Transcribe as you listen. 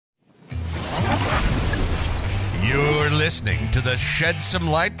listening to the Shed Some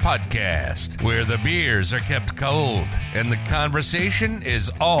Light podcast, where the beers are kept cold and the conversation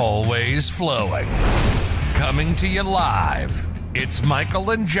is always flowing. Coming to you live, it's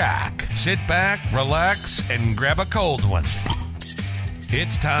Michael and Jack. Sit back, relax, and grab a cold one.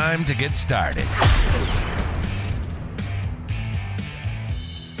 It's time to get started.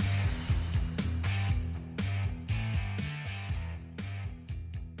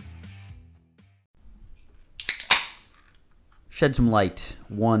 Shed Some Light,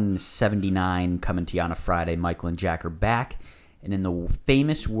 179, coming to you on a Friday. Michael and Jack are back, and in the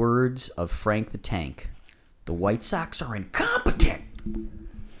famous words of Frank the Tank, the White Sox are incompetent.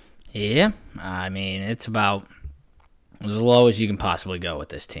 Yeah, I mean, it's about as low as you can possibly go with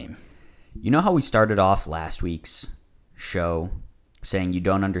this team. You know how we started off last week's show saying you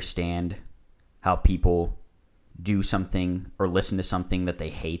don't understand how people do something or listen to something that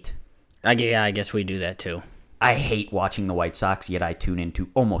they hate? I guess we do that too. I hate watching the White Sox, yet I tune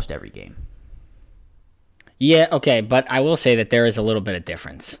into almost every game. Yeah, okay, but I will say that there is a little bit of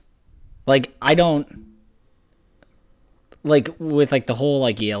difference. Like, I don't... Like, with, like, the whole,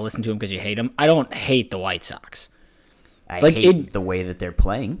 like, yeah, listen to him because you hate him. I don't hate the White Sox. I like, hate the way that they're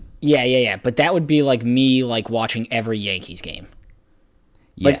playing. Yeah, but that would be, like, me, like, watching every Yankees game.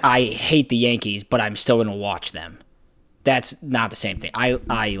 Yeah. Like, I hate the Yankees, but I'm still going to watch them. That's not the same thing. I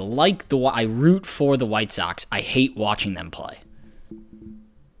root for the White Sox. I hate watching them play.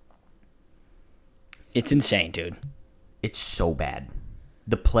 It's insane, dude. It's so bad.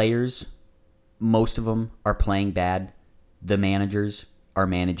 The players, most of them are playing bad. The managers are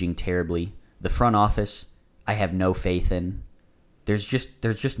managing terribly. The front office, I have no faith in. There's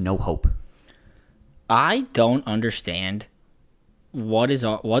just no hope. I don't understand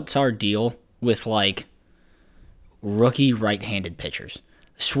what's our deal with, like, rookie right-handed pitchers.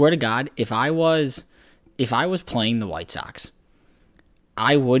 Swear to God, if I was playing the White Sox,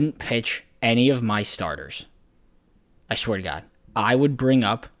 I wouldn't pitch any of my starters. I swear to God. I would bring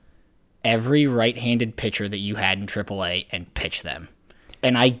up every right-handed pitcher that you had in AAA and pitch them.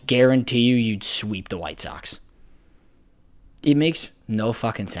 And I guarantee you'd sweep the White Sox. It makes no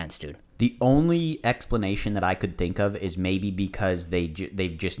fucking sense, dude. The only explanation that I could think of is maybe because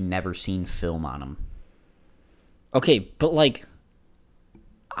they've just never seen film on them. Okay, but, like,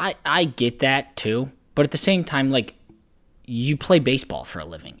 I get that, too. But at the same time, like, you play baseball for a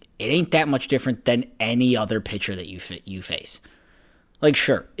living. It ain't that much different than any other pitcher that you face. Like,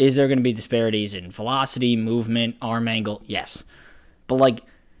 sure, is there going to be disparities in velocity, movement, arm angle? Yes. But, like,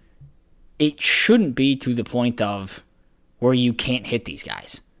 it shouldn't be to the point of where you can't hit these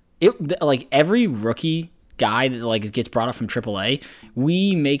guys. Like, every rookie guy that, like, gets brought up from AAA,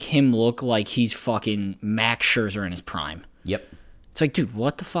 we make him look like he's fucking Max Scherzer in his prime. Yep. It's like, dude,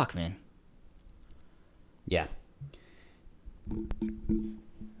 what the fuck, man? Yeah.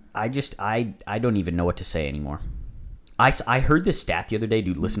 I don't even know what to say anymore. I heard this stat the other day,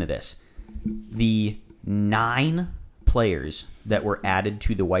 dude. Listen to this. The 9 players that were added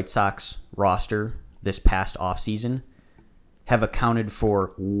to the White Sox roster this past offseason have accounted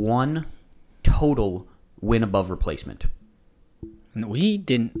for 1 total win above replacement. We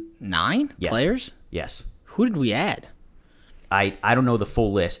didn't 9 Yes. players? Yes. Who did we add? I don't know the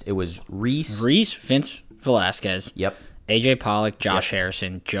full list. It was Reese, Vince Velasquez, yep, AJ Pollock, Josh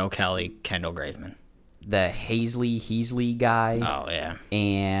Harrison, Joe Kelly, Kendall Graveman. the Heasley guy. Oh yeah.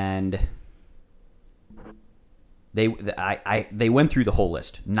 And they went through the whole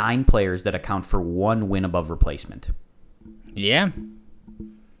list. 9 players that account for 1 win above replacement. Yeah.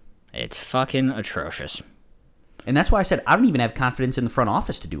 It's fucking atrocious. And that's why I said I don't even have confidence in the front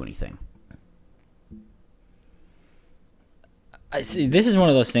office to do anything. This is one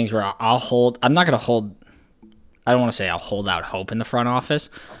of those things where I'm not going to hold, I don't want to say I'll hold out hope in the front office,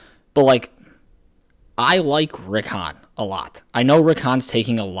 but, like, I like Rick Hahn a lot. I know Rick Hahn's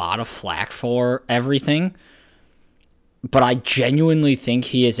taking a lot of flack for everything, but I genuinely think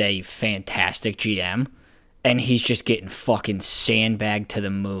he is a fantastic GM, and he's just getting fucking sandbagged to the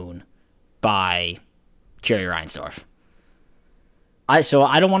moon by Jerry Reinsdorf. So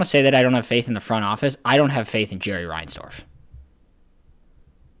I don't want to say that I don't have faith in the front office. I don't have faith in Jerry Reinsdorf.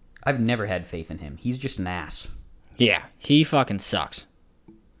 I've never had faith in him. He's just an ass. Yeah, he fucking sucks.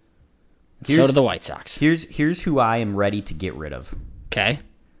 So do the White Sox. Here's who I am ready to get rid of. Okay.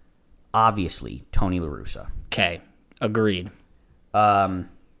 Obviously, Tony La Russa. Okay. Agreed.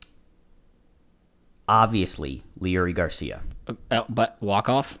 Obviously, Leury Garcia. But walk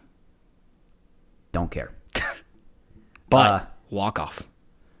off? Don't care. But walk off.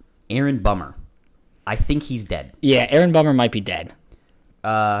 Aaron Bummer. I think he's dead. Yeah, Aaron Bummer might be dead.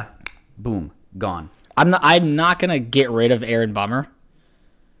 Boom. Gone. I'm not gonna get rid of Aaron Bummer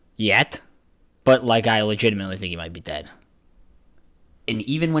yet, but like I legitimately think he might be dead. And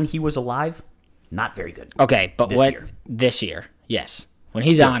even when he was alive, not very good. Okay, but This this year, yes. When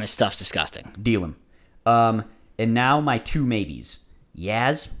he's on, his stuff's disgusting. Deal him. And now my two maybes.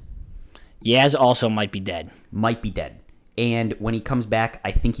 Yaz also might be dead. might be dead. And when he comes back,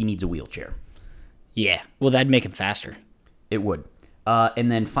 I think he needs a wheelchair. Yeah, well, that'd make him faster. It would.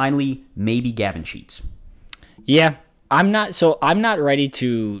 And then finally, maybe Gavin Sheets. Yeah, I'm not ready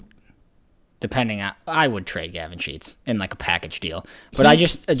to. Depending on, I would trade Gavin Sheets in like a package deal, but I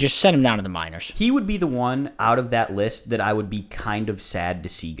just send him down to the minors. He would be the one out of that list that I would be kind of sad to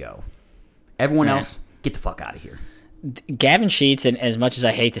see go. Everyone else, get the fuck out of here. Gavin Sheets, and as much as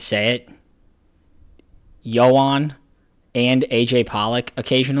I hate to say it, Yohan and AJ Pollock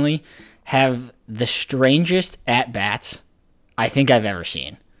occasionally have the strangest at-bats I think I've ever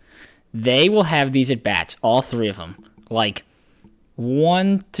seen. They will have these at-bats, all three of them, like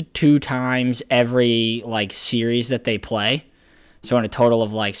 1 to 2 times every like series that they play. So in a total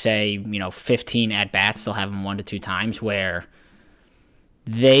of like, say, 15 at-bats, they'll have them 1 to 2 times where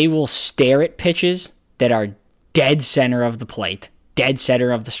they will stare at pitches that are dead center of the plate, dead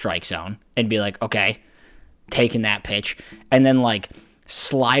center of the strike zone, and be like, okay, taking that pitch. And then like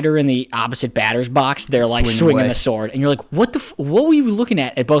slider in the opposite batter's box, they're like swinging away. the sword. And you're like, what were you looking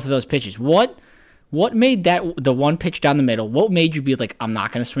at both of those pitches? What made that the one pitch down the middle? What made you be like, I'm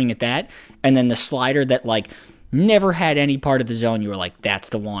not going to swing at that? And then the slider that like never had any part of the zone, you were like, that's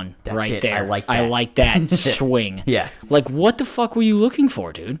the one. That's right it. there. I like that. Swing. Yeah. Like, what the fuck were you looking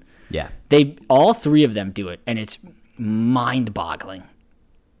for, dude? Yeah. All three of them do it, and it's mind-boggling.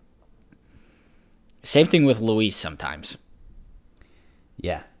 Same thing with Luis sometimes.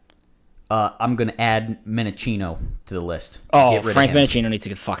 Yeah. I'm going to add Menachino to the list. Oh, Get rid Frank of him. Menachino needs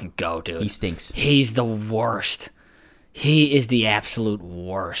to fucking go, dude. He stinks. He's the worst. He is the absolute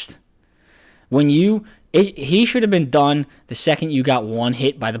worst. He should have been done the second you got one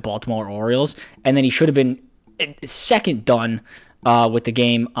hit by the Baltimore Orioles, and then he should have been second done with the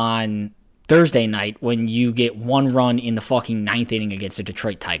game on Thursday night when you get 1 run in the fucking 9th inning against the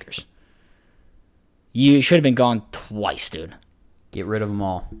Detroit Tigers. You should have been gone twice, dude. Get rid of them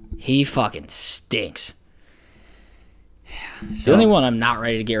all. He fucking stinks. The only one I'm not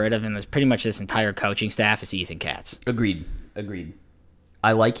ready to get rid of in this pretty much this entire coaching staff is Ethan Katz. Agreed.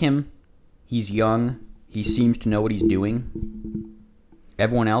 I like him. He's young. He seems to know what he's doing.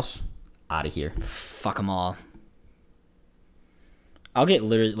 Everyone else, out of here. Fuck them all. I'll get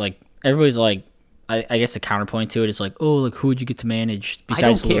literally, like, everybody's like, I guess the counterpoint to it is like, oh, like, who would you get to manage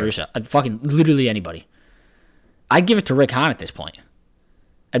besides care. La Russa? Fucking literally anybody. I'd give it to Rick Hahn at this point.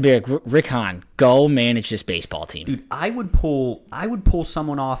 I'd be like, Rick Hahn, go manage this baseball team. Dude, I would pull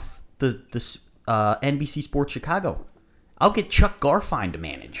someone off the NBC Sports Chicago. I'll get Chuck Garfien to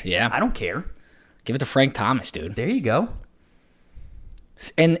manage. Yeah. I don't care. Give it to Frank Thomas, dude. There you go.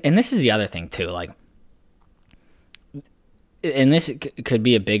 And this is the other thing, too. Like, and this could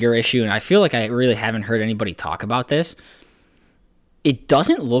be a bigger issue, and I feel like I really haven't heard anybody talk about this. It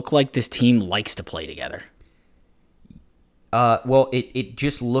doesn't look like this team likes to play together. Well, it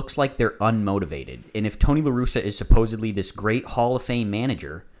just looks like they're unmotivated. And if Tony La Russa is supposedly this great Hall of Fame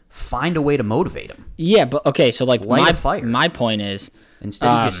manager, find a way to motivate him. Yeah, but okay, so like Light a fire. my point is,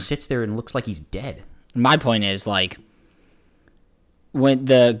 Instead, he just sits there and looks like he's dead. my point is like when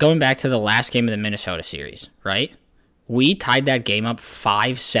going back to the last game of the Minnesota series, right? We tied that game up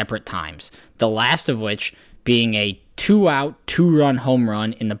 5 separate times. The last of which being a 2-out, 2-run home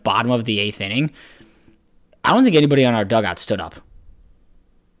run in the bottom of the 8th inning. I don't think anybody on our dugout stood up.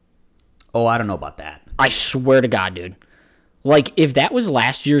 Oh, I don't know about that. I swear to God, dude. Like, if that was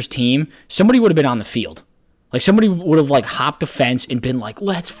last year's team, somebody would have been on the field. Like, somebody would have, like, hopped the fence and been like,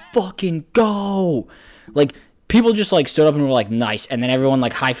 let's fucking go. Like, people just, like, stood up and were like, nice. And then everyone,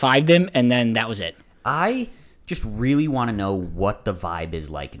 like, high-fived him, and then that was it. I just really want to know what the vibe is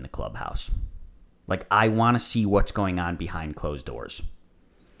like in the clubhouse. Like, I want to see what's going on behind closed doors.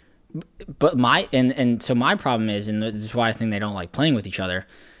 But so my problem is, and this is why I think they don't like playing with each other,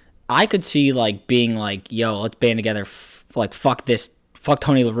 I could see, like, being like, yo, let's band together, like, fuck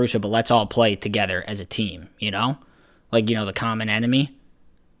Tony La Russa, but let's all play together as a team, you know? Like, you know, the common enemy.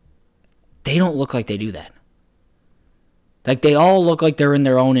 They don't look like they do that. Like, they all look like they're in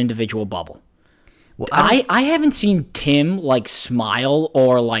their own individual bubble. Well, I haven't seen Tim, like, smile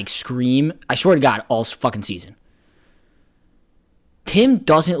or, like, scream, I swear to God, all fucking season. Tim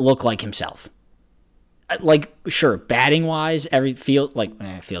doesn't look like himself. Like, sure, batting-wise,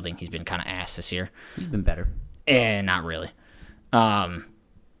 fielding, he's been kind of ass this year. He's been better. Not really.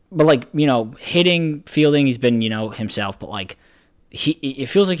 But, like, you know, hitting, fielding, he's been, you know, himself. But, like, it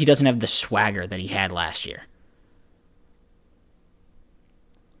feels like he doesn't have the swagger that he had last year.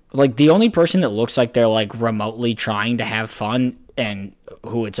 Like, the only person that looks like they're, like, remotely trying to have fun and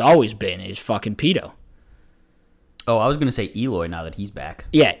who it's always been is fucking Pito. Oh, I was going to say Eloy now that he's back.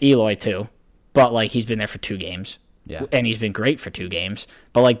 Yeah, Eloy, too. But, like, he's been there for 2 games. Yeah. And he's been great for 2 games.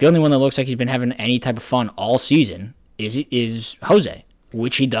 But, like, the only one that looks like he's been having any type of fun all season is Jose,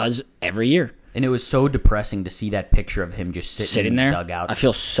 which he does every year. And it was so depressing to see that picture of him just sitting in the there. dugout. I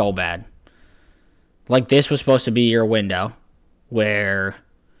feel so bad. Like, this was supposed to be your window where,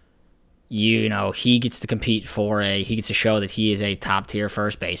 you know, he gets to compete he gets to show that he is a top-tier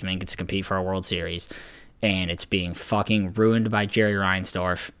first baseman, gets to compete for a World Series, and it's being fucking ruined by Jerry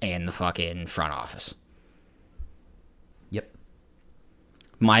Reinsdorf and the fucking front office. Yep.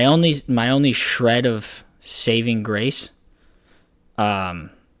 My only shred of saving grace, the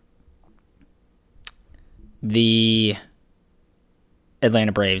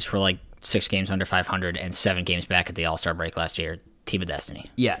Atlanta Braves were like 6 games under 500 and 7 games back at the All-Star break last year. Team of destiny.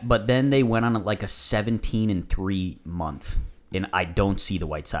 Yeah, but then they went on like a 17-3 month, and I don't see the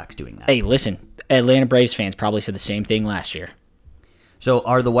White Sox doing that. Hey, listen, Atlanta Braves fans probably said the same thing last year. So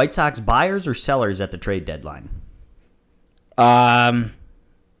are the White Sox buyers or sellers at the trade deadline?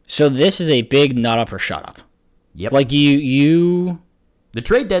 So this is a big nut up or shut up. Yep. Like you The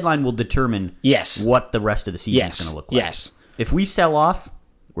trade deadline will determine Yes. what the rest of the season is going to look like. Yes. If we sell off,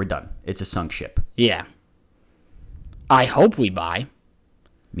 we're done. It's a sunk ship. Yeah. I hope we buy.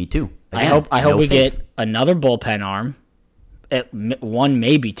 Me too. I Again, hope no we faith. get another bullpen arm, 1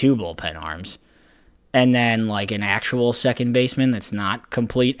 maybe 2 bullpen arms, and then like an actual second baseman that's not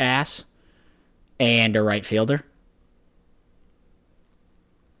complete ass, and a right fielder.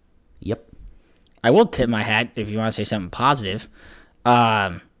 Yep. I will tip my hat if you want to say something positive,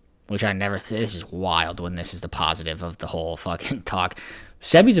 which I never. This is wild when this is the positive of the whole fucking talk.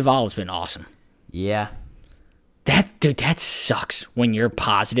 Sebi Zavala's been awesome. Yeah. That sucks when your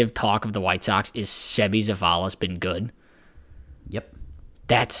positive talk of the White Sox is Sebi Zavala's been good. Yep.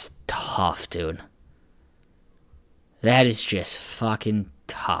 That's tough, dude. That is just fucking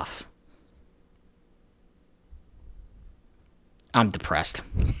tough. I'm depressed.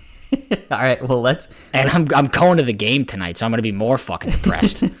 All right, well, I'm going to the game tonight, so I'm going to be more fucking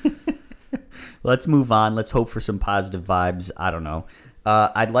depressed. let's move on. Let's hope for some positive vibes. I don't know.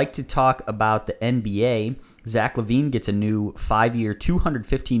 I'd like to talk about the NBA. Zach LaVine gets a new 5-year,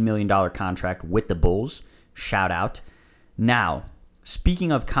 $215 million contract with the Bulls. Shout out. Now,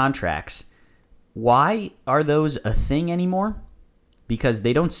 speaking of contracts, why are those a thing anymore? Because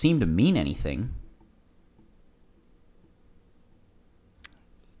they don't seem to mean anything.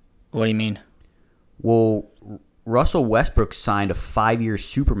 What do you mean? Well, Russell Westbrook signed a 5-year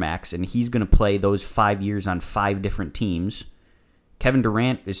Supermax, and he's going to play those 5 years on 5 different teams. Kevin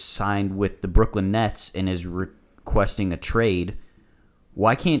Durant is signed with the Brooklyn Nets and is requesting a trade.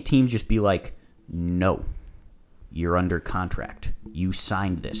 Why can't teams just be like, no, you're under contract. You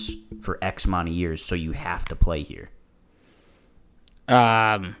signed this for X amount of years, so you have to play here.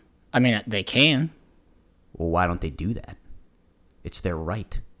 I mean, they can. Well, why don't they do that? It's their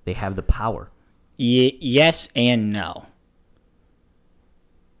right. They have the power. Yes and no.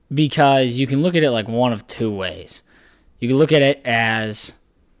 Because you can look at it like one of 2 ways. You can look at it as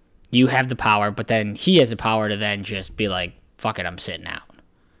you have the power, but then he has the power to then just be like, fuck it, I'm sitting out.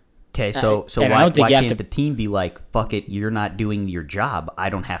 Okay, so why can't the team be like, fuck it, you're not doing your job, I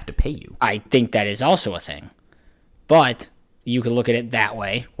don't have to pay you? I think that is also a thing. But you could look at it that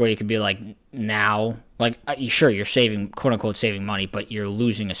way, where you could be like, now, like, sure, you're saving, quote-unquote, saving money, but you're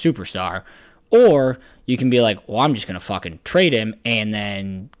losing a superstar. Or you can be like, well, I'm just going to fucking trade him and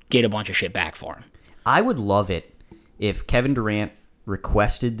then get a bunch of shit back for him. I would love it if Kevin Durant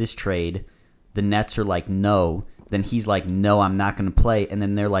requested this trade, the Nets are like, no, then he's like, no, I'm not going to play, and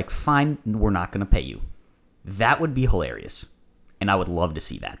then they're like, fine, we're not going to pay you. That would be hilarious, and I would love to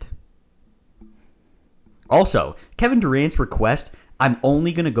see that. Also, Kevin Durant's request, I'm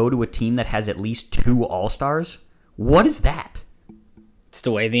only going to go to a team that has at least 2 All-Stars? What is that? It's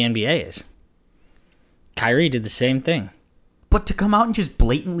the way the NBA is. Kyrie did the same thing. But to come out and just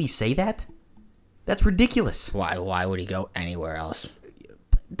blatantly say that? That's ridiculous. Why would he go anywhere else?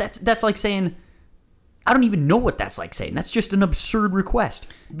 That's like saying, I don't even know what that's like saying. That's just an absurd request.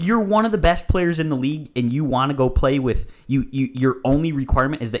 You're one of the best players in the league, and you want to go play with you. Your only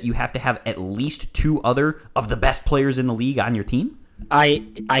requirement is that you have to have at least 2 other of the best players in the league on your team?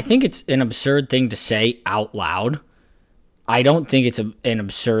 I think it's an absurd thing to say out loud. I don't think it's an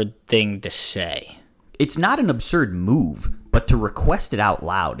absurd thing to say. It's not an absurd move, But to request it out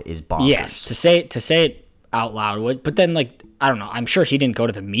loud is bonkers. Yes, to say it out loud, but then like I don't know. I'm sure he didn't go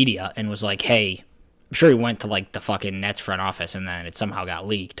to the media and was like, "Hey," I'm sure he went to like the fucking Nets front office and then it somehow got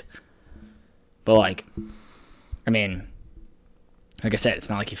leaked. But like, I mean, like I said, it's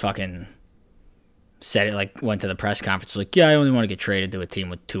not like he fucking said it, like went to the press conference like, "Yeah, I only want to get traded to a team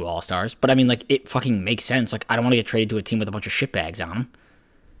with 2 all-stars." But I mean, like, it fucking makes sense. Like, I don't want to get traded to a team with a bunch of shitbags on them.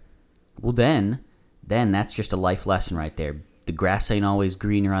 Well, then that's just a life lesson right there. The grass ain't always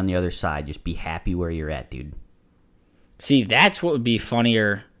greener on the other side. Just be happy where you're at, dude. See, that's what would be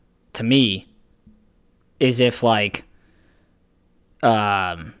funnier to me is if like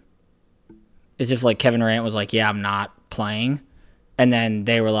Kevin Durant was like, "Yeah, I'm not playing." And then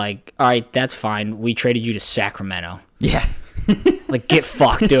they were like, "All right, that's fine. We traded you to Sacramento." Yeah. Like, get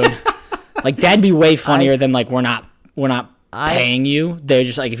fucked, dude. Like, that'd be way funnier than like we're not paying you. They're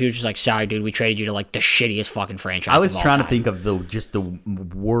just like, if you were just like, "Sorry, dude, we traded you to like the shittiest fucking franchise." I was of all trying time. to think of the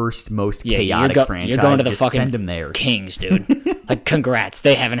worst, most Yeah, chaotic franchise. You're going to the just fucking send them there. Kings, dude. Like, congrats.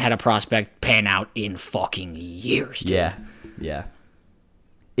 They haven't had a prospect pan out in fucking years, dude. Yeah, yeah.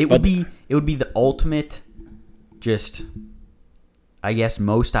 It would be the ultimate, just, I guess,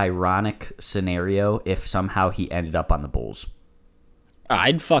 most ironic scenario if somehow he ended up on the Bulls.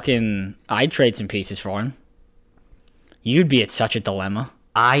 I'd trade some pieces for him. You'd be at such a dilemma.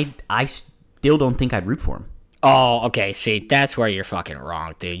 I still don't think I'd root for him. Oh, okay. See, that's where you're fucking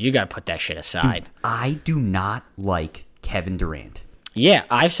wrong, dude. You got to put that shit aside. Dude, I do not like Kevin Durant. Yeah,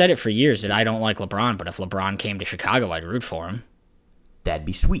 I've said it for years that I don't like LeBron, but if LeBron came to Chicago, I'd root for him. That'd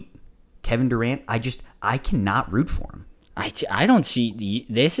be sweet. Kevin Durant, I cannot root for him. I don't see,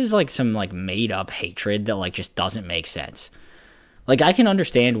 this is like some like made up hatred that like just doesn't make sense. Like, I can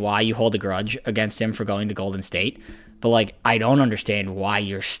understand why you hold a grudge against him for going to Golden State, but like, I don't understand why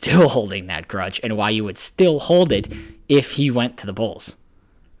you're still holding that grudge and why you would still hold it if he went to the Bulls.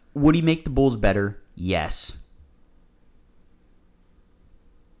 Would he make the Bulls better? Yes.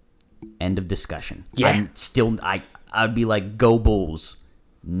 End of discussion. Yeah. I'd be like, go Bulls,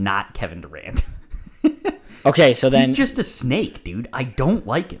 not Kevin Durant. Okay, so then... He's just a snake, dude. I don't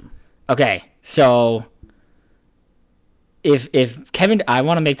like him. Okay, so... If Kevin... I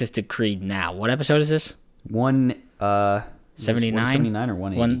want to make this decree now. What episode is this? 79? 179 or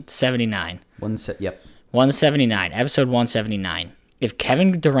 180? 179. Yep. 179. Episode 179. If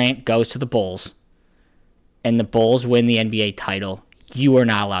Kevin Durant goes to the Bulls and the Bulls win the NBA title, you are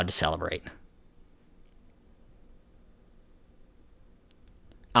not allowed to celebrate.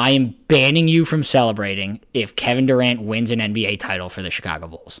 I am banning you from celebrating if Kevin Durant wins an NBA title for the Chicago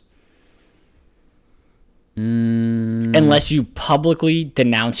Bulls. Unless you publicly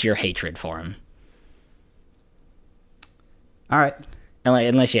denounce your hatred for him. All right.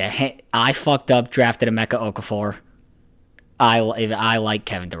 Unless I fucked up, drafted Emeka Okafor. I like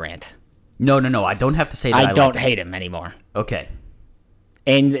Kevin Durant. No. I don't have to say that I don't hate him anymore. Okay.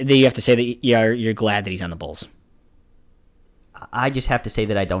 And then you have to say that you're glad that he's on the Bulls. I just have to say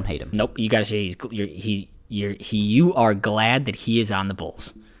that I don't hate him. Nope, you got to say you are glad that he is on the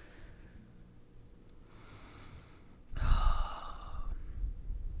Bulls.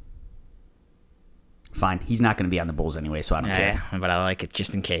 Fine, he's not going to be on the Bulls anyway, so I don't care. But I like it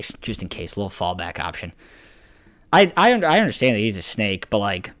just in case, a little fallback option. I understand that he's a snake, but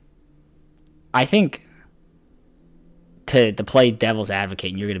like, I think to play devil's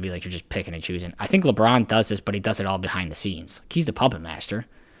advocate, and you're going to be like, you're just picking and choosing. I think LeBron does this, but he does it all behind the scenes. Like, he's the puppet master.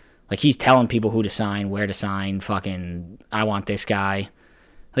 Like, he's telling people who to sign, where to sign, fucking, I want this guy.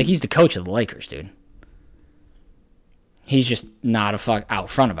 Like, he's the coach of the Lakers, dude. He's just not out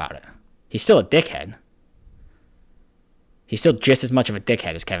front about it. He's still a dickhead. He's still just as much of a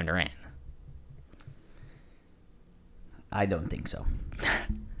dickhead as Kevin Durant. I don't think so.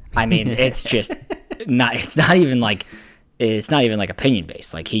 I mean, it's just not. It's not even like opinion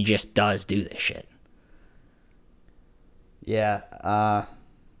based. Like, he just does do this shit. Yeah. I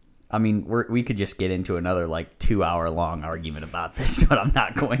mean, we could just get into another like 2-hour long argument about this, but I'm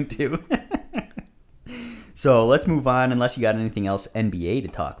not going to. So let's move on. Unless you got anything else NBA to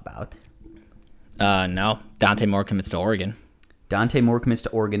talk about. No. Dante Moore commits to Oregon. Dante Moore commits to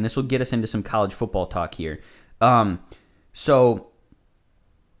Oregon. This will get us into some college football talk here. So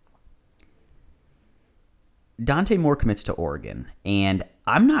Dante Moore commits to Oregon, and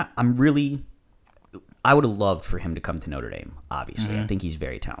I would have loved for him to come to Notre Dame, obviously. I think he's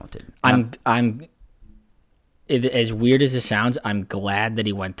very talented. As weird as it sounds, I'm glad that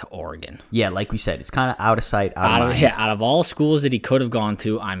he went to Oregon. Yeah, like we said, it's kind of out of sight, out of mind. Yeah, out of all schools that he could have gone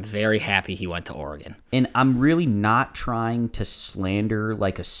to, I'm very happy he went to Oregon. And I'm really not trying to slander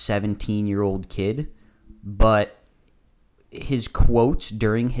like a 17-year-old kid, but his quotes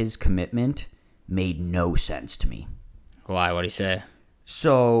during his commitment made no sense to me. Why? What'd he say?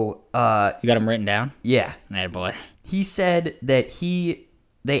 So, You got him written down? yeah. Boy. He said that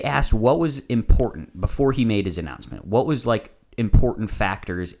they asked what was important before he made his announcement. What was like important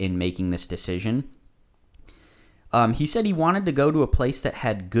factors in making this decision? He said he wanted to go to a place that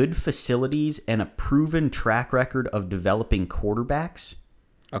had good facilities and a proven track record of developing quarterbacks.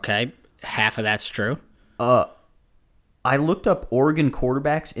 Okay, half of that's true. I looked up Oregon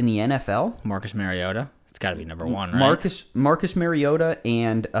quarterbacks in the NFL. Marcus Mariota. It's got to be number one, right? Marcus Mariota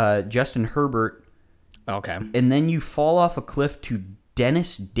and Justin Herbert. Okay. And then you fall off a cliff to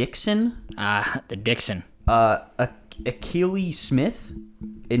Dennis Dixon. The Dixon. Achilles Smith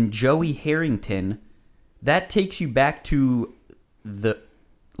and Joey Harrington. That takes you back to the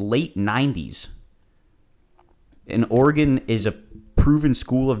late 90s. And Oregon is a proven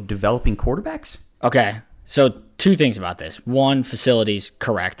school of developing quarterbacks? Okay, so two things about this. One, facilities,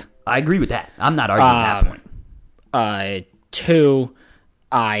 correct. I agree with that. I'm not arguing that point. Two,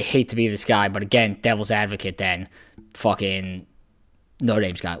 I hate to be this guy, but again, devil's advocate then. Fucking Notre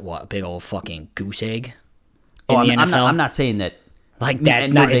Dame's got, what, a big old fucking goose egg in the NFL? I'm not saying that like that's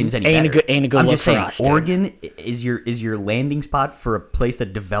Notre not Dame's any ain't better. a good I'm look just for saying, us. Dude. Oregon is your landing spot for a place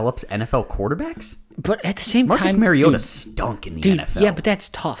that develops NFL quarterbacks? But at the same Marcus time, Mariota dude, stunk in the dude, NFL. yeah, but that's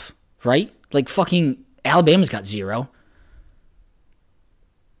tough, right? Like fucking Alabama's got zero.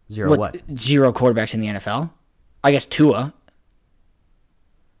 Zero what? Zero quarterbacks in the NFL. I guess Tua.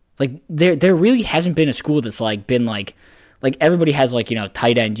 Like there really hasn't been a school that's like been like everybody has like, you know,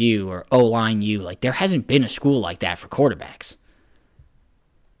 tight end U or O line U. Like there hasn't been a school like that for quarterbacks.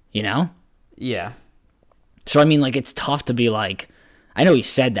 You know? Yeah. So I mean, like it's tough to be like, I know he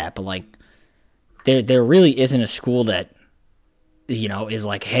said that, but like there really isn't a school that, you know, is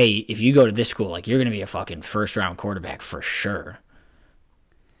like, hey, if you go to this school, like you're gonna be a fucking first round quarterback for sure.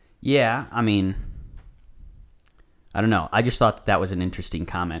 Yeah, I mean, I don't know. I just thought that was an interesting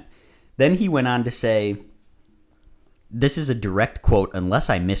comment. Then he went on to say, this is a direct quote, unless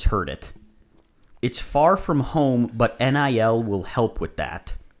I misheard it. It's far from home, but NIL will help with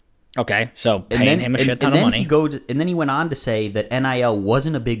that. Okay, so paying him a shit ton of money. And then he went on to say that NIL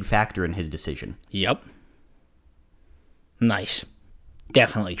wasn't a big factor in his decision. Yep. Nice.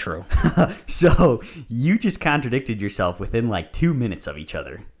 Definitely true. So you just contradicted yourself within like 2 minutes of each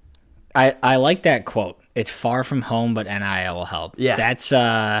other. I like that quote. It's far from home, but NIL will help. Yeah. That's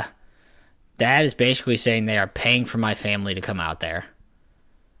that is basically saying they are paying for my family to come out there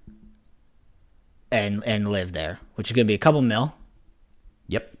and live there, which is gonna be a couple mil.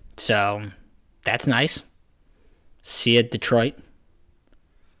 Yep. So that's nice. See you at Detroit.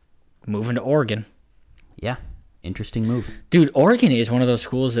 Moving to Oregon. Yeah. Interesting move. Dude, Oregon is one of those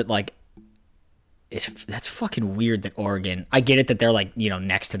schools that like that's fucking weird that Oregon. I get it that they're like, you know,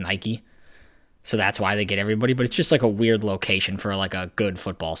 next to Nike. So that's why they get everybody, but it's just like a weird location for like a good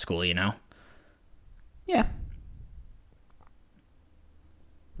football school, you know? Yeah.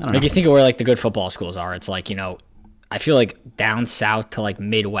 I don't Like know. you think of where like the good football schools are, it's like, you know, I feel like down south to like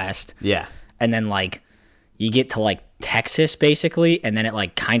Midwest. Yeah. And then like you get to like Texas basically, and then it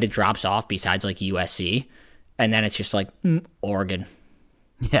like kind of drops off besides like USC. And then it's just like Oregon.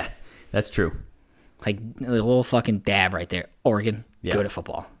 Yeah. That's true. Like a little fucking dab right there. Oregon, Yeah. good at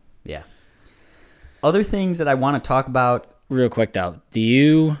football. Yeah. Other things that I want to talk about. Real quick though, do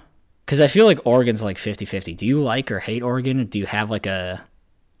you, because I feel like Oregon's like 50-50. Do you like or hate Oregon? Or do you have like a,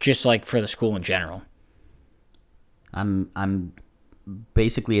 just like for the school in general? I'm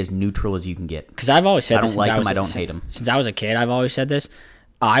basically as neutral as you can get. Because I've always said I this don't since like was them. I don't hate them. Since I was a kid, I've always said this.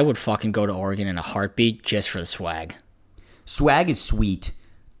 I would fucking go to Oregon in a heartbeat just for the swag. Swag is sweet.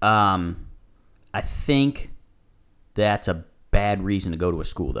 I think that's a bad reason to go to a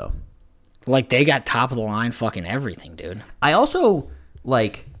school, though. Like, they got top of the line fucking everything, dude. I also,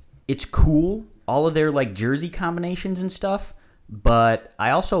 like, it's cool, all of their, like, jersey combinations and stuff, but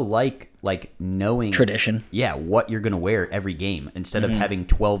I also like knowing... Tradition. Yeah, what you're going to wear every game, instead of having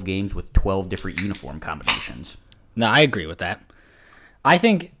 12 games with 12 different uniform combinations. No, I agree with that. I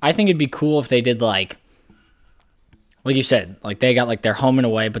think it'd be cool if they did, like you said, like, they got, like, their home and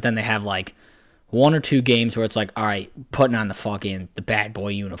away, but then they have, like, 1 or 2 games where it's like, all right, putting on the bad boy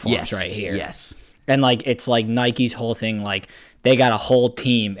uniforms right here. Yes. And, like, it's like Nike's whole thing, like, they got a whole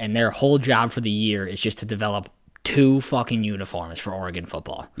team, and their whole job for the year is just to develop 2 fucking uniforms for Oregon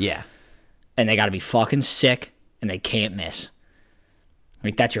football. Yeah. And they got to be fucking sick, and they can't miss.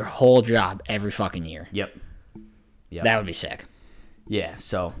 Like, that's your whole job every fucking year. Yep. That would be sick. Yeah,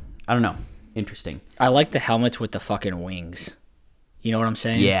 so, I don't know. Interesting. I like the helmets with the fucking wings. You know what I'm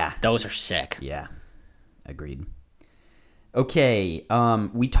saying? Yeah. Those are sick. Yeah. Agreed. Okay,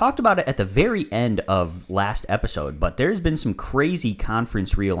 we talked about it at the very end of last episode, but there's been some crazy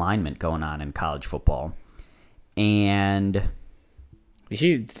conference realignment going on in college football. And You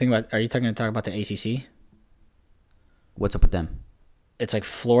see, the thing about, are you going to talk about the ACC? what's up with them? It's like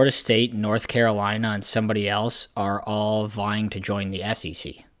Florida State, North Carolina, and somebody else are all vying to join the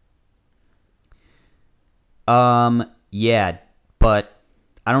SEC. Yeah, but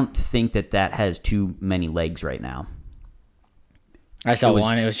I don't think that has too many legs right now. I saw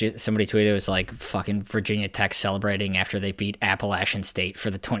one. It was just, somebody tweeted it was like fucking Virginia Tech celebrating after they beat Appalachian State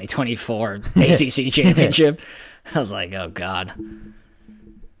for the 2024 ACC championship. I was like, oh god.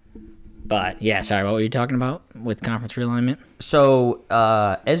 But yeah, sorry, what were you talking about with conference realignment? So,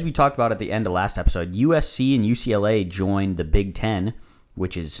 as we talked about at the end of last episode, USC and UCLA joined the Big Ten,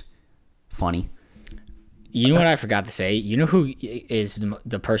 which is funny. You know what I forgot to say? You know who is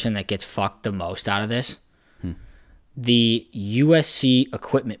the person that gets fucked the most out of this? The USC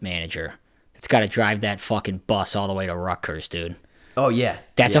equipment manager that's got to drive that fucking bus all the way to Rutgers, dude. Oh, yeah.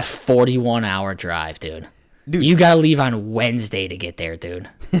 That's a 41-hour drive, dude. You got to leave on Wednesday to get there, dude.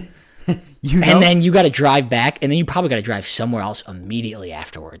 And then you got to drive back, and then you probably got to drive somewhere else immediately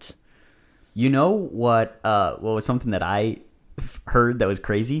afterwards. You know what was something that I heard that was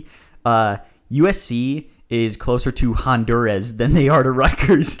crazy? USC is closer to Honduras than they are to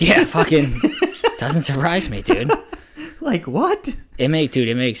Rutgers. Yeah, fucking doesn't surprise me, dude. Like, what? It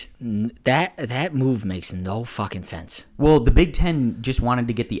makes that move makes no fucking sense. Well, the Big Ten just wanted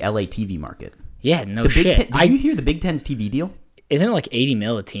to get the LA TV market. Yeah, no The Big shit. Ten, did you hear the Big Ten's TV deal? Isn't it like 80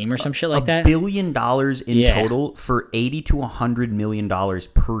 mil a team or some shit like that? $1 billion in total for $80 to $100 million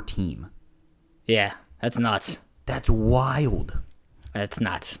per team. Yeah, that's nuts. That's wild. That's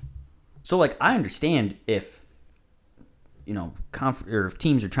nuts. So, like, I understand if, you know, if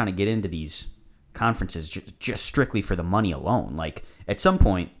teams are trying to get into these conferences just strictly for the money alone. Like, at some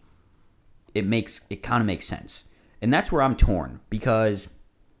point, it kind of makes sense. And that's where I'm torn, because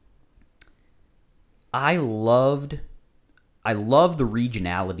I love the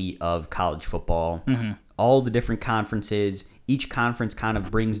regionality of college football. Mm-hmm. All the different conferences. Each conference kind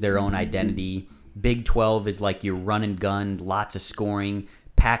of brings their own identity. Big 12 is like your run and gun, lots of scoring.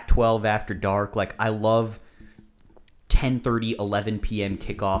 Pac-12 after dark. Like, I love 10:30, 11 p.m.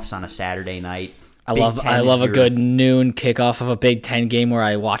 kickoffs on a Saturday night. I love a good noon kickoff of a Big Ten game where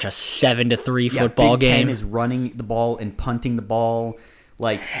I watch a 7-3 football Big game. Ten is running the ball and punting the ball.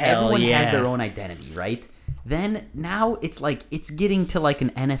 Like, everyone has their own identity, right? Then now it's like it's getting to like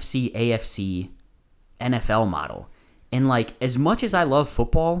an NFC, AFC, NFL model. And like, as much as I love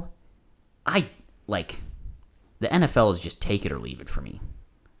football, the NFL is just take it or leave it for me.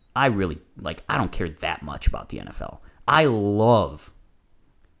 I don't care that much about the NFL. I live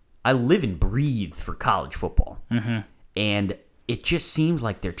and breathe for college football. Mm-hmm. And it just seems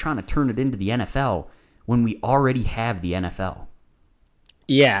like they're trying to turn it into the NFL when we already have the NFL.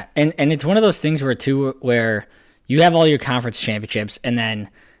 Yeah, and it's one of those things where you have all your conference championships, and then,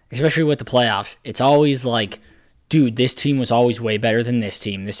 especially with the playoffs, it's always like, dude, this team was always way better than this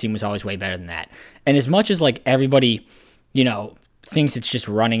team. This team was always way better than that. And as much as like everybody, you know, thinks it's just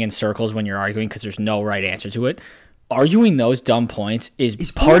running in circles when you're arguing because there's no right answer to it, arguing those dumb points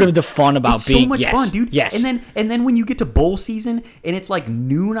is part of the fun about it's being so much fun, dude. Yes. And then when you get to bowl season and it's like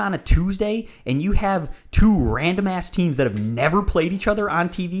noon on a Tuesday and you have two random ass teams that have never played each other on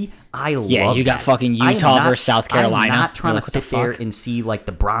TV, I love Yeah, you got that. fucking Utah versus South Carolina. I'm not trying You're to like, what sit the there fuck? and see like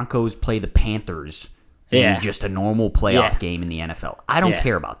the Broncos play the Panthers in just a normal playoff game in the NFL. I don't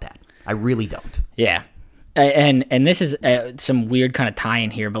care about that. I really don't. Yeah. And this is some weird kind of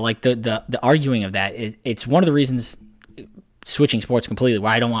tie-in here, but like the arguing of that it's one of the reasons, switching sports completely,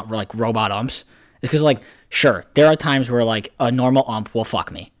 why I don't want like robot umps is because like, sure, there are times where like a normal ump will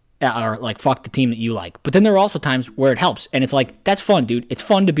fuck me or like fuck the team that you like, but then there are also times where it helps, and it's like, that's fun, dude. It's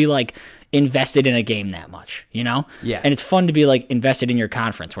fun to be like invested in a game that much, you know? Yeah. And it's fun to be like invested in your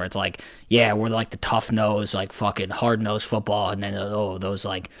conference where it's like, yeah, we're like the tough nose, like fucking hard nosed football, and then those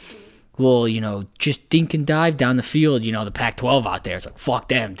like little, you know, just dink and dive down the field, you know, the Pac-12 out there. It's like, fuck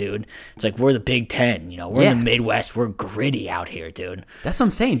them, dude. It's like, we're the Big Ten, you know, we're in the Midwest. We're gritty out here, dude. That's what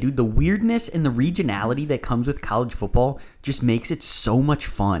I'm saying, dude. The weirdness and the regionality that comes with college football just makes it so much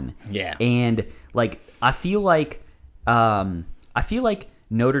fun. Yeah. And like, I feel like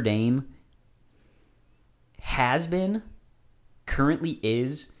Notre Dame has been, currently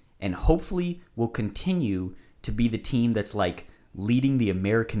is, and hopefully will continue to be the team that's like leading the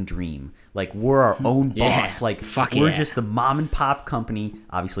American dream. Like, we're our own boss. Like, we're just the mom and pop company.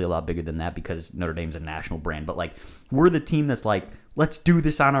 Obviously a lot bigger than that because Notre Dame's a national brand. But like, we're the team that's like, let's do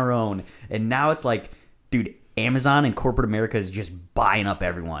this on our own. And now it's like, dude, Amazon and corporate America is just buying up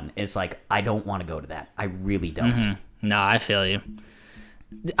everyone. It's like, I don't want to go to that. I really don't. No, I feel you.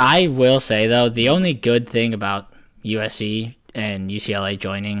 I will say, though, the only good thing about USC and UCLA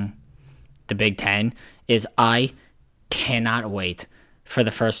joining the Big Ten is I cannot wait for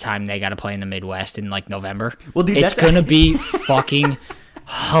the first time they got to play in the Midwest in, like, November. Well, dude, it's going to be fucking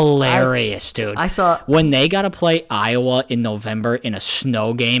hilarious, dude. I saw... When they got to play Iowa in November in a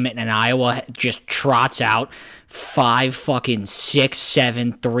snow game, and Iowa just trots out 5 fucking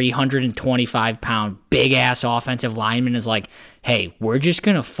 6'7", 325-pound big-ass offensive lineman is like, hey, we're just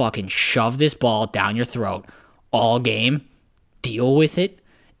going to fucking shove this ball down your throat all game. Deal with it.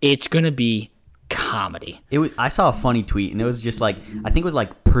 It's going to be comedy. I saw a funny tweet, and it was just like, I think it was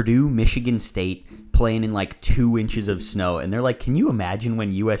like Purdue, Michigan State playing in like 2 inches of snow, and they're like, can you imagine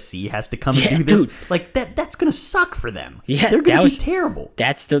when USC has to come and do this? Dude. Like, that's going to suck for them. Yeah, they're going to be terrible.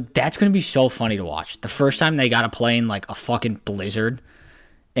 That's going to be so funny to watch. The first time they got to play in like a fucking blizzard,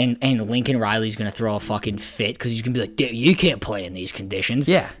 and Lincoln Riley's going to throw a fucking fit because he's going to be like, dude, you can't play in these conditions.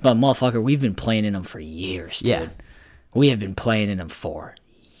 Yeah. But motherfucker, we've been playing in them for years, dude. Yeah. We have been playing in them for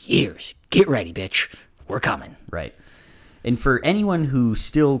years. Get ready, bitch. We're coming. Right. And for anyone who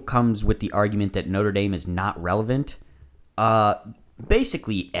still comes with the argument that Notre Dame is not relevant,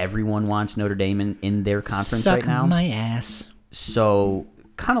 basically everyone wants Notre Dame in their conference Suck right now. my ass. So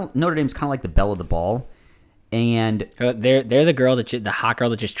Notre Dame's kind of like the belle of the ball. And They're the hot girl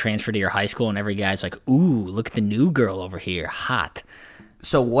that just transferred to your high school, and every guy's like, ooh, look at the new girl over here. Hot.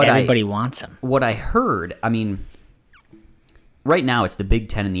 so Everybody wants him. What I heard, I mean, right now it's the Big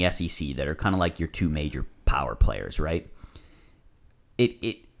Ten and the SEC that are kind of like your two major power players, right?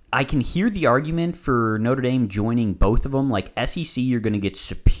 I can hear the argument for Notre Dame joining both of them. Like, SEC, you're going to get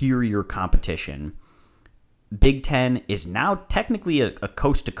superior competition. Big Ten is now technically a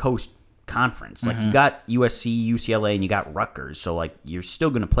coast-to-coast conference. Like, you got USC, UCLA, and you got Rutgers, so, like, you're still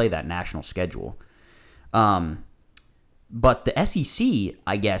going to play that national schedule. But the SEC,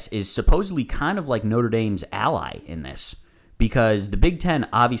 I guess, is supposedly kind of like Notre Dame's ally in this, because the Big Ten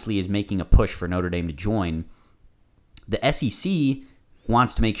obviously is making a push for Notre Dame to join. The SEC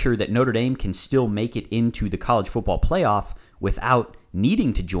wants to make sure that Notre Dame can still make it into the college football playoff without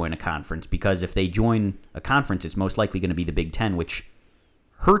needing to join a conference, because if they join a conference, it's most likely going to be the Big Ten, which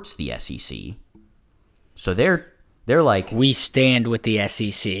hurts the SEC. So they're like, We stand with the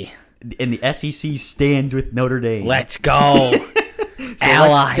SEC. and the SEC stands with Notre Dame. Let's go. So Allies.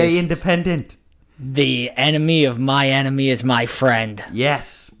 let's stay independent. The enemy of my enemy is my friend.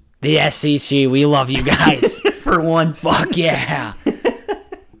 Yes. The SEC, we love you guys. For once. Fuck yeah.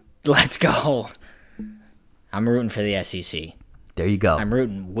 Let's go. I'm rooting for the SEC. There you go. I'm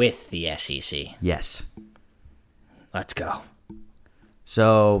rooting with the SEC. Yes. Let's go.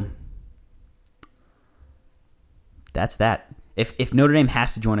 So that's that. If Notre Dame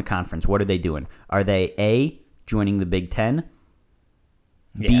has to join a conference, what are they doing? Are they A, joining the Big Ten,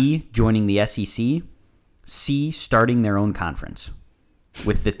 B, joining the SEC, C, starting their own conference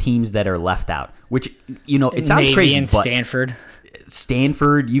with the teams that are left out? Which, you know, it sounds Navy crazy, and but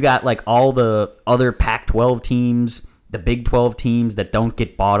Stanford. you got like all the other Pac-12 teams, the Big 12 teams that don't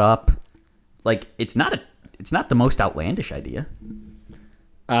get bought up. Like, it's not the most outlandish idea.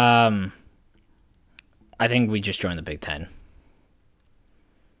 I think we just joined the Big Ten.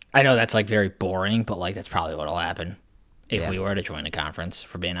 I know that's like very boring, but like that's probably what'll happen if we were to join a conference,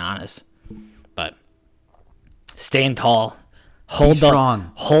 for being honest. But staying tall. Hold the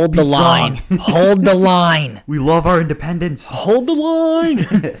strong. Hold Be the line. strong. Hold the line. We love our independence. Hold the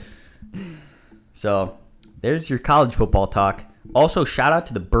line. So, there's your college football talk. Also, shout out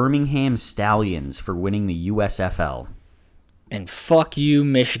to the Birmingham Stallions for winning the USFL. And fuck you,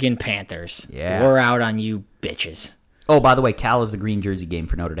 Michigan Panthers. Yeah. We're out on you bitches. Oh, by the way, Cal is the green jersey game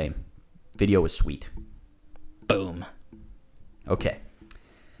for Notre Dame. Video was sweet. Boom. Okay.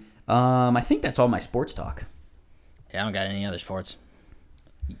 I think that's all my sports talk. Yeah, I don't got any other sports.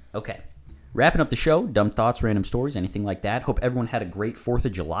 Okay. Wrapping up the show, dumb thoughts, random stories, anything like that. Hope everyone had a great 4th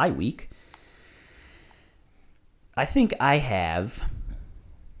of July week. I think I have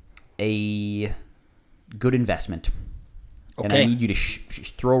a good investment. And I Okay. need you to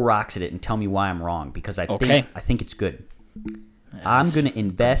throw rocks at it and tell me why I'm wrong, because I think it's good. I'm going to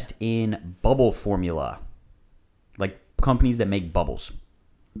invest in bubble formula, like companies that make bubbles,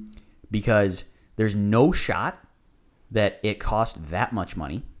 because there's no shot that it costs that much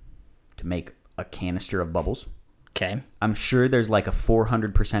money to make a canister of bubbles. Okay. I'm sure there's like a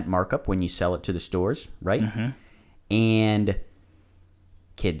 400% markup when you sell it to the stores, right? Mm-hmm. And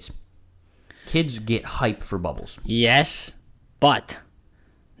kids get hype for bubbles. Yes, but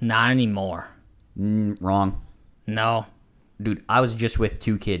not anymore. Wrong. No. Dude, I was just with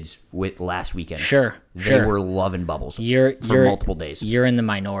two kids last weekend. Sure. They were loving bubbles for multiple days. You're in the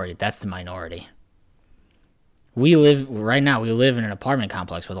minority. That's the minority. We live in an apartment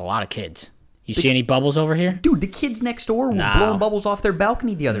complex with a lot of kids. You see any bubbles over here? Dude, the kids next door were blowing bubbles off their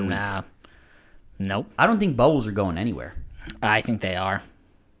balcony the other week. Nope. I don't think bubbles are going anywhere. I think they are.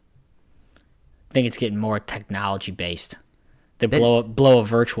 I think it's getting more technology based. They blow a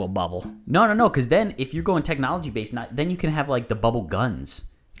virtual bubble. No, because then if you're going technology based, then you can have like the bubble guns,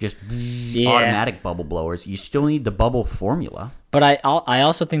 just automatic bubble blowers. You still need the bubble formula. But I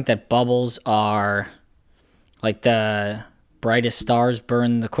also think that bubbles are like the brightest stars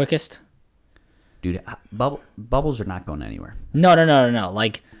burn the quickest. Dude, bubbles are not going anywhere. No.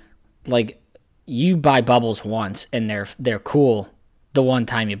 Like you buy bubbles once and they're cool the one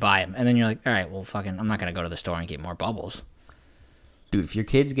time you buy them, and then you're like, all right, well, fucking, I'm not gonna go to the store and get more bubbles. Dude, if your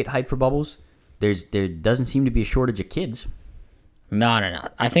kids get hyped for bubbles, there doesn't seem to be a shortage of kids. No.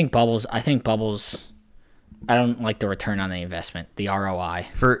 I think bubbles. I don't like the return on the investment, the ROI.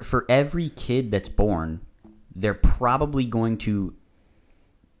 For every kid that's born, they're probably going to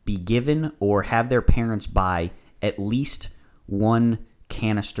be given or have their parents buy at least one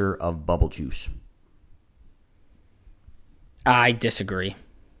canister of bubble juice. I disagree.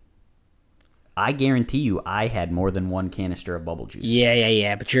 I guarantee you I had more than one canister of bubble juice.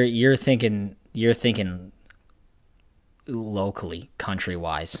 Yeah, but you're thinking locally,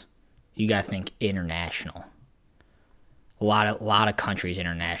 country-wise. You got to think international. A lot of countries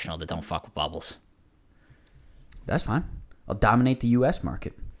international that don't fuck with bubbles. That's fine. I'll dominate the US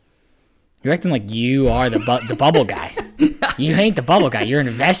market. You're acting like you are the bubble guy. You ain't the bubble guy. You're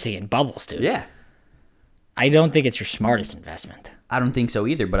investing in bubbles, dude. Yeah. I don't think it's your smartest investment. I don't think so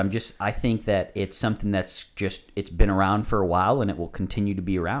either, but I think that it's something that's it's been around for a while and it will continue to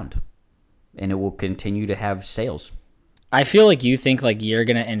be around. And it will continue to have sales. I feel like you think like you're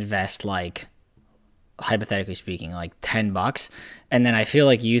going to invest like, hypothetically speaking, like $10, and then I feel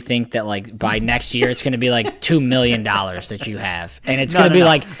like you think that like by next year it's going to be like $2 million that you have, and it's going to be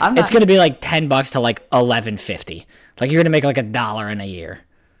like it's going to be like $10 to like $11.50. Like you're going to make like $1 in a year.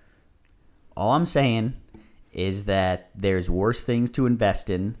 All I'm saying is that there's worse things to invest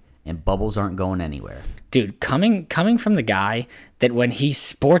in, and bubbles aren't going anywhere. Dude, coming from the guy that when he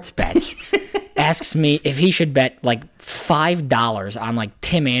sports bets asks me if he should bet like $5 on like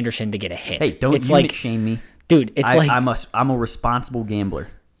Tim Anderson to get a hit. Hey, don't unit shame me. Dude, it's I'm a responsible gambler.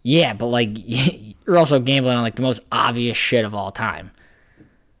 Yeah, but like you're also gambling on like the most obvious shit of all time.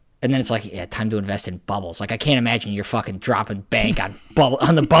 And then it's like, yeah, time to invest in bubbles. Like I can't imagine you're fucking dropping bank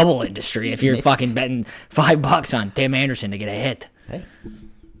on the bubble industry if you're fucking betting $5 on Tim Anderson to get a hit. Hey.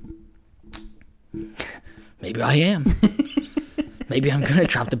 Maybe I am. Maybe I'm gonna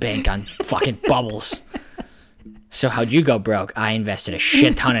drop the bank on fucking bubbles. So how'd you go broke? I invested a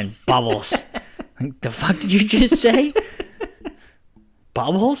shit ton in bubbles. The fuck did you just say?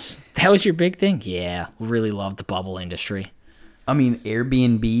 Bubbles? That was your big thing? Yeah, really love the bubble industry. I mean,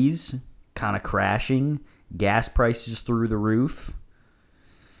 Airbnbs kind of crashing, gas prices through the roof.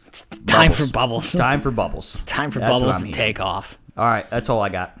 It's time for bubbles. Time for bubbles. It's time for bubbles to take off. All right, that's all I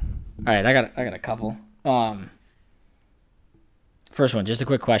got. All right, I got a couple. First one, just a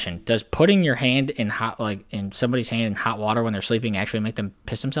quick question: does putting your hand in somebody's hand in hot water when they're sleeping actually make them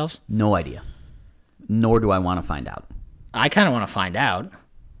piss themselves? No idea. Nor do I want to find out. I kind of want to find out.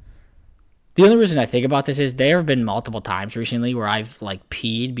 The only reason I think about this is there have been multiple times recently where I've like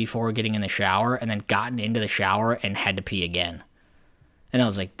peed before getting in the shower and then gotten into the shower and had to pee again. And I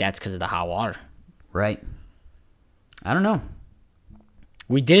was like, that's because of the hot water. Right. I don't know.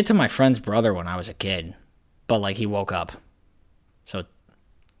 We did it to my friend's brother when I was a kid, but like he woke up. So it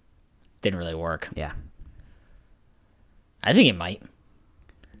didn't really work. Yeah. I think it might.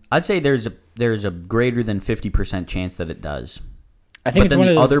 I'd say there's a greater than 50% chance that it does. I think but it's then one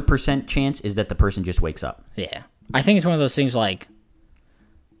the of those, other percent chance is that the person just wakes up. Yeah. I think it's one of those things like,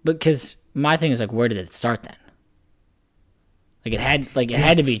 because my thing is like, where did it start then? Like it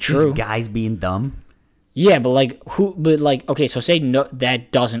had to be true. Just guys being dumb. Yeah, but okay, so say no,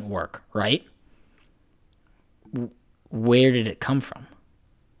 that doesn't work, right? Where did it come from?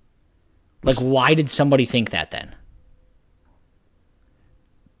 Like, why did somebody think that then?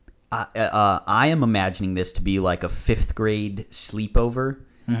 I am imagining this to be like a 5th grade sleepover,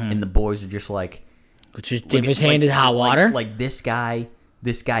 and the boys are just like, just dip his hand in hot water. Like this guy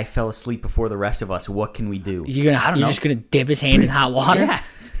fell asleep before the rest of us. What can we do? You're just gonna dip his hand in hot water? Yeah.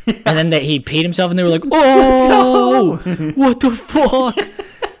 And then he peed himself, and they were like, "Oh, what the fuck?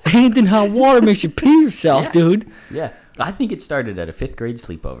 Hand in hot water makes you pee yourself, dude." Yeah, I think it started at a 5th grade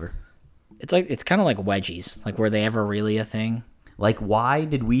sleepover. It's kind of like wedgies. Like, were they ever really a thing? Like, why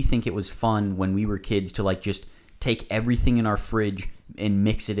did we think it was fun when we were kids to, like, just take everything in our fridge and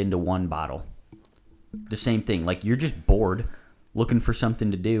mix it into one bottle? The same thing. Like, you're just bored, looking for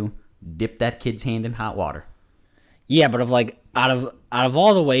something to do. Dip that kid's hand in hot water. Yeah, but out of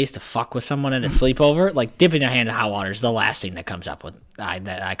all the ways to fuck with someone at a sleepover, like dipping their hand in hot water is the last thing that comes up with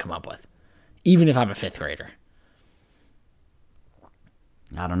that I come up with, even if I'm a 5th grader.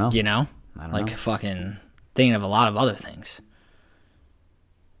 I don't know. You know, I don't like know. fucking thinking of a lot of other things.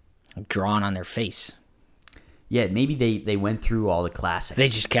 Drawn on their face. Yeah, maybe they went through all the classics. They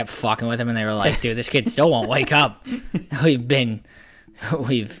just kept fucking with him, and they were like, "Dude, this kid still won't wake up.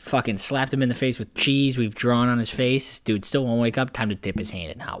 We've fucking slapped him in the face with cheese. We've drawn on his face. This dude still won't wake up. Time to dip his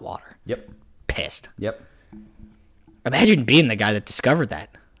hand in hot water." Yep. Pissed. Yep. Imagine being the guy that discovered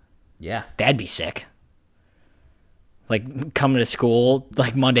that. Yeah. That'd be sick. Like, coming to school,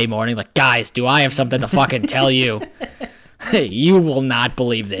 like, Monday morning, like, guys, do I have something to fucking tell you? You will not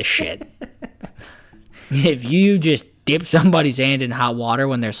believe this shit. If you just dip somebody's hand in hot water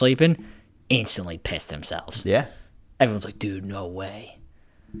when they're sleeping, instantly piss themselves. Yeah. Everyone's like, dude, no way.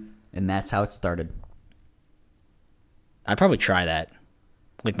 And that's how it started. I'd probably try that.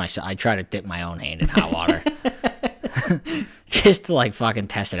 I'd try to dip my own hand in hot water. Just to, like, fucking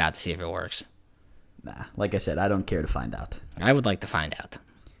test it out to see if it works. Nah, like I said, I don't care to find out. I would like to find out.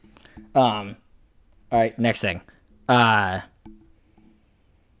 All right, next thing.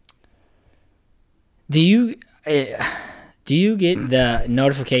 Do you get the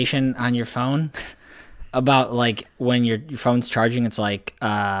notification on your phone about, like, when your phone's charging? It's like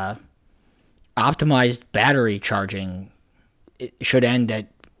optimized battery charging. It should end at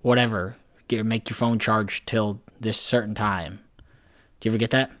whatever. Make your phone charge till this certain time. Do you ever get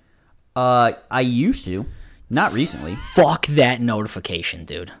that? I used to. Not recently. Fuck that notification,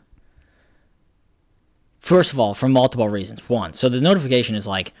 dude. First of all, for multiple reasons. One, so the notification is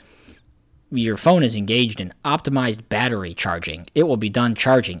like, your phone is engaged in optimized battery charging. It will be done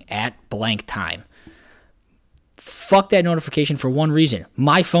charging at blank time. Fuck that notification for one reason.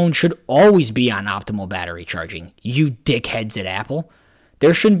 My phone should always be on optimal battery charging. You dickheads at Apple.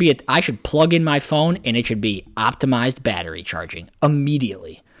 There shouldn't be I should plug in my phone and it should be optimized battery charging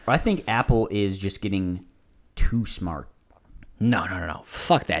immediately. I think Apple is just getting too smart. No.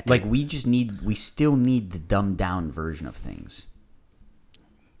 Fuck that, dude. Like, we still need the dumbed down version of things.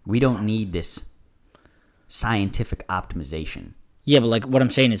 We don't need this scientific optimization. Yeah, but, like, what I'm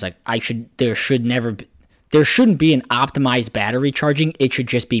saying is, like, there shouldn't be an optimized battery charging. It should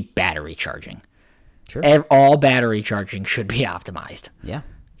just be battery charging. Sure. All battery charging should be optimized. Yeah.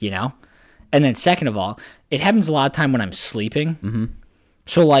 You know? And then second of all, it happens a lot of time when I'm sleeping. Mm-hmm.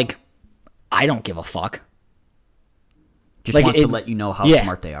 So, like, I don't give a fuck. Just Like, wants to let you know how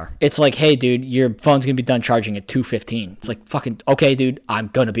smart they are. It's like, hey, dude, your phone's going to be done charging at 2:15. It's like, fucking, okay, dude, I'm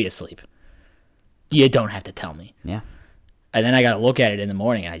going to be asleep. You don't have to tell me. Yeah. And then I got to look at it in the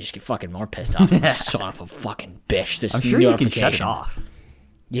morning, and I just get fucking more pissed off. Son of a fucking bitch. This I'm sure you can notification. shut it off.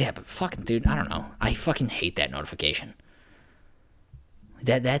 Yeah, but fucking, dude, I don't know. I fucking hate that notification.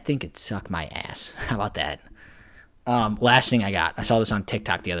 That thing could suck my ass. How about that? Last thing I got. I saw this on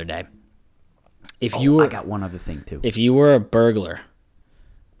TikTok the other day. I got one other thing, too. If you were a burglar,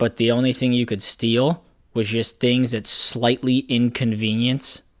 but the only thing you could steal was just things that slightly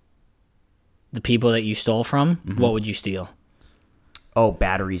inconvenience the people that you stole from, what would you steal? Oh,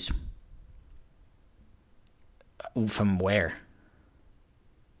 batteries. From where?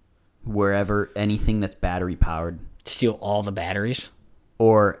 Wherever, anything that's battery powered. Steal all the batteries?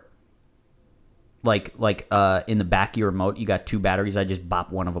 Or, like in the back of your remote, you got 2 batteries. I just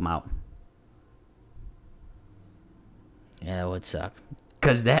bop one of them out. Yeah, that would suck.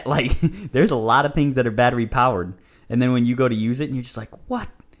 Because that, like, there's a lot of things that are battery powered. And then when you go to use it, and you're just like, what?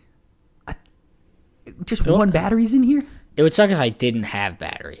 Just one battery's in here? It would suck if I didn't have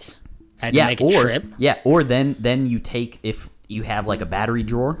batteries. I had to make a trip. Yeah, or then you take, if you have, like, a battery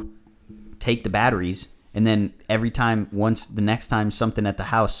drawer, take the batteries, and then the next time something at the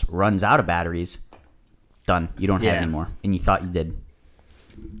house runs out of batteries, done. You don't have any more. And you thought you did.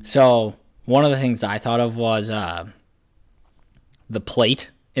 So, one of the things I thought of was the plate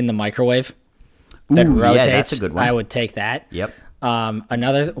in the microwave that rotates. Yeah, that's a good one. I would take that. Yep.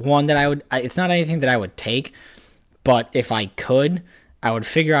 Another one that it's not anything that I would take, but if I could, I would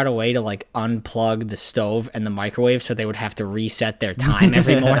figure out a way to, like, unplug the stove and the microwave so they would have to reset their time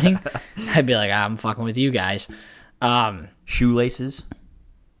every morning. I'd be like, I'm fucking with you guys. Shoelaces.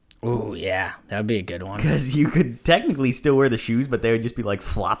 Ooh, yeah, that would be a good one. Because you could technically still wear the shoes, but they would just be, like,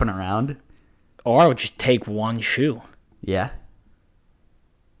 flopping around. Or I would just take one shoe. Yeah.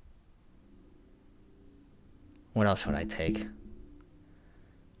 What else would I take?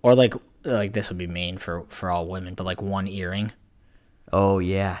 Or like this would be mean for all women, but like one earring, Oh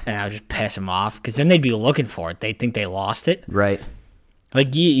yeah. and I would just pass them off because then they'd be looking for it. They'd think they lost it. Right.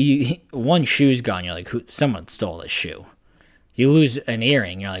 Like you one shoe's gone. You're like, someone stole this shoe. You lose an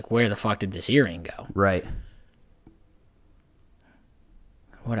earring. You're like, where the fuck did this earring go? Right.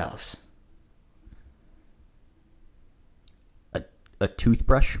 What else? A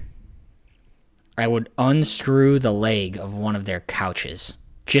toothbrush. I would unscrew the leg of one of their couches.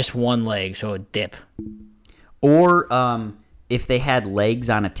 Just one leg, so it would dip. Or if they had legs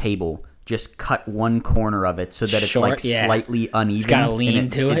on a table, just cut one corner of it so that it's like slightly uneven. It's got to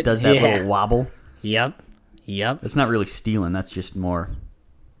lean to it. It does that little wobble. Yep. That's not really stealing. That's just more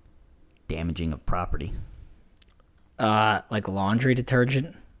damaging of property. Like laundry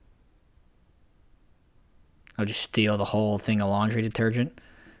detergent. I would just steal the whole thing of laundry detergent.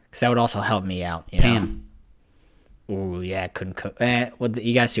 Because that would also help me out. You Pam. know? Ooh, yeah, I couldn't cook.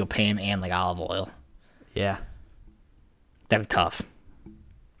 You got to steal Pam and like olive oil. Yeah. That'd be tough.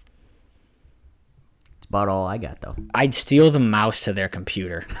 It's about all I got, though. I'd steal the mouse to their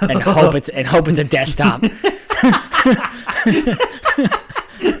computer and hope it's a desktop. And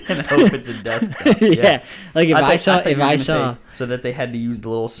hope it's a desktop. Yeah. Like if I thought you were gonna saw say, so that they had to use the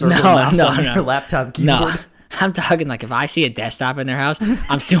little circle No, mouse no, on no. their laptop keyboard. No, I'm talking like if I see a desktop in their house,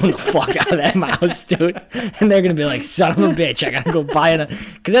 I'm stealing the fuck out of that mouse, dude. And they're gonna be like, "Son of a bitch, I gotta go buy it,"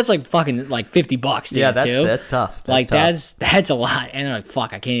 because that's like fucking like $50, dude. Yeah, too. that's tough. That's a lot. And they're like,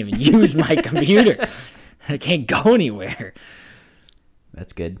 "Fuck, I can't even use my computer. I can't go anywhere."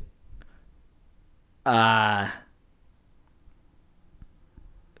 That's good.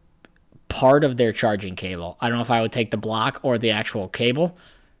 Part of their charging cable. I don't know if I would take the block or the actual cable.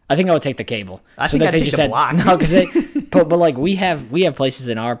 I think I would take the cable. I think I'd take the block. No, because but like we have places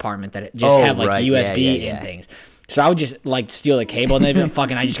in our apartment that just have like right. USB Yeah. and things. So I would just like steal the cable and they'd be like,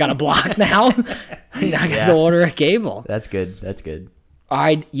 fucking, I just got a block now. I gotta go order a cable. That's good.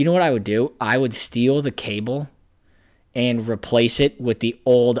 You know what I would do? I would steal the cable and replace it with the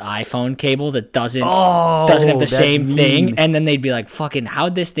old iPhone cable that doesn't have the that's same mean. thing. And then they'd be like, fucking,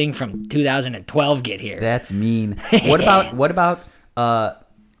 how'd this thing from 2012 get here? That's mean. What about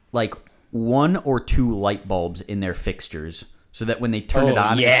like 1 or 2 light bulbs in their fixtures so that when they turn it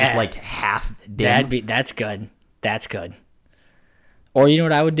on, it's just like half dim? That's good. That's good. Or you know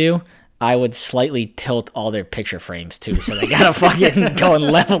what I would do? I would slightly tilt all their picture frames too, so they gotta fucking go and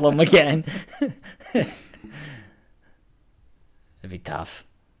level them again. That'd be tough.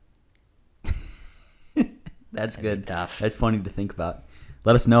 That's That'd good. be tough. That's funny to think about.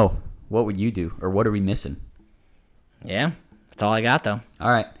 Let us know. What would you do, or what are we missing? Yeah, that's all I got though.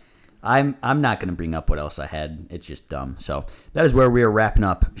 All right. I'm not going to bring up what else I had. It's just dumb. So that is where we are wrapping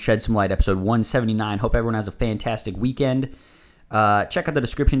up Shed Some Light, episode 179. Hope everyone has a fantastic weekend. Check out the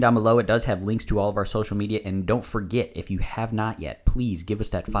description down below. It does have links to all of our social media. And don't forget, if you have not yet, please give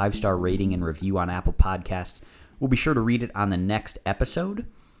us that 5-star rating and review on Apple Podcasts. We'll be sure to read it on the next episode.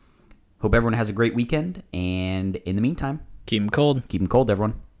 Hope everyone has a great weekend. And in the meantime, Keep them cold. keep them cold,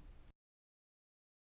 everyone.